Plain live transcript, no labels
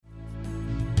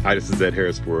Hi, this is Ed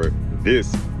Harris for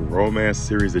this Romance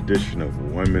Series edition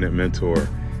of 1 Minute Mentor.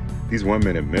 These 1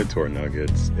 Minute Mentor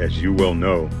nuggets, as you well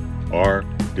know, are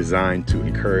designed to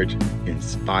encourage,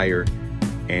 inspire,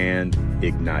 and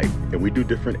ignite. And we do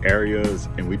different areas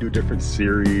and we do different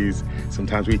series.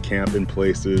 Sometimes we camp in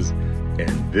places.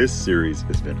 And this series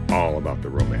has been all about the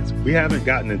romance. We haven't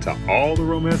gotten into all the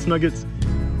romance nuggets,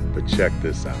 but check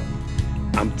this out.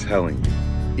 I'm telling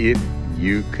you, if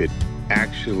you could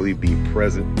actually be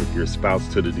present with your spouse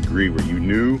to the degree where you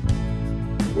knew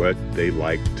what they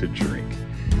like to drink,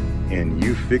 and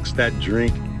you fixed that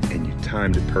drink and you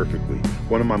timed it perfectly.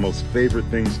 One of my most favorite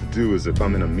things to do is if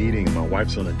I'm in a meeting and my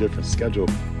wife's on a different schedule,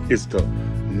 is to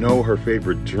know her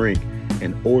favorite drink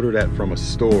and order that from a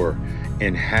store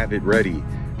and have it ready.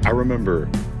 I remember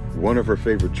one of her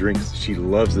favorite drinks, she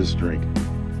loves this drink,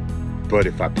 but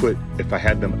if I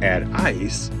had them add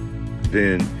ice,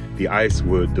 then the ice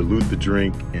would dilute the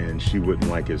drink and she wouldn't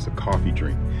like it as a coffee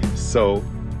drink. So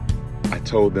I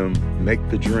told them, make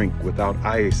the drink without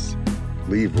ice,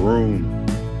 leave room.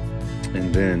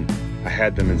 And then I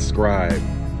had them inscribe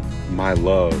my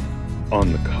love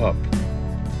on the cup.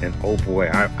 And oh boy,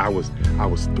 I was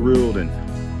thrilled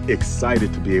and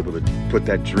excited to be able to put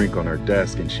that drink on her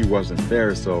desk, and she wasn't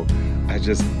there. So I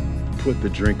just put the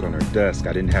drink on her desk.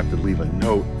 I didn't have to leave a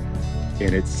note,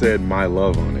 and it said my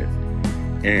love on it.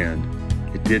 And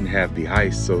it didn't have the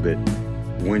ice, so that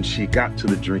when she got to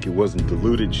the drink, it wasn't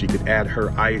diluted. She could add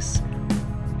her ice,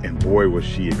 and boy, was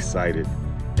she excited.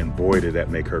 And boy, did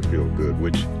that make her feel good,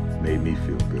 which made me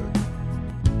feel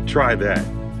good. Try that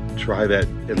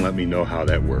and let me know how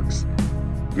that works.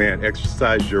 Man,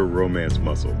 exercise your romance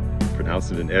muscle.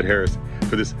 Pronounced it in Ed Harris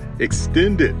for this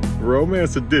extended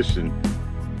romance edition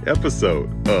episode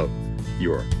of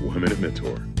your 1 Minute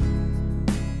Mentor.